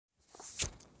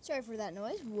Sorry for that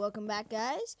noise. Welcome back,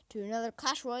 guys, to another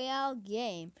Clash Royale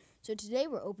game. So today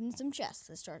we're opening some chests.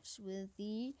 Let's start with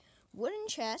the wooden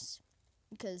chests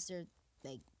because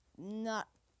they're not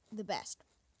the best.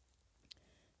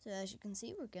 So as you can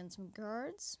see, we're getting some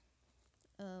cards,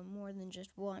 more than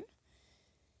just one.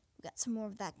 We got some more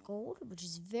of that gold, which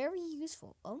is very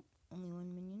useful. Oh, only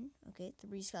one minion. Okay,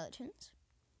 3 skeletons.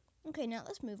 Okay, now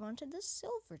let's move on to the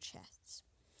silver chests.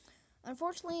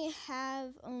 Unfortunately, I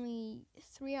have only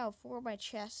 3 out of 4 of my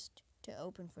chest to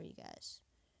open for you guys.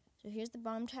 So here's the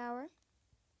bomb tower.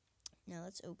 Now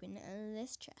let's open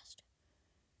this chest.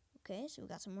 Okay, so we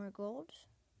got some more gold,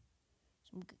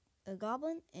 a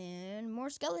goblin, and more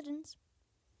skeletons.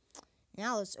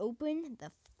 Now let's open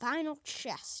the final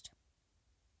chest.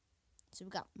 So we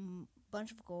got a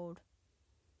bunch of gold.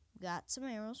 We got some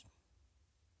arrows.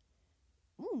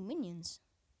 Ooh, minions.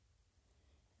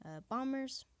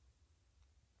 Bombers.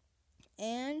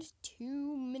 And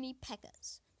 2 mini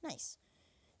P.E.K.K.A.s. Nice.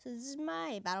 So this is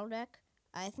my battle deck.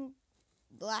 I think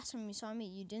the last time you saw me,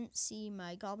 you didn't see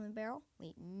my goblin barrel.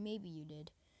 Wait, maybe you did.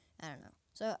 I don't know.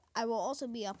 So I will also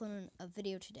be uploading a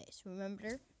video today. So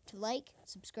remember to like,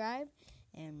 subscribe,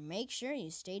 and make sure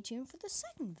you stay tuned for the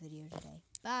second video today.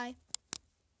 Bye.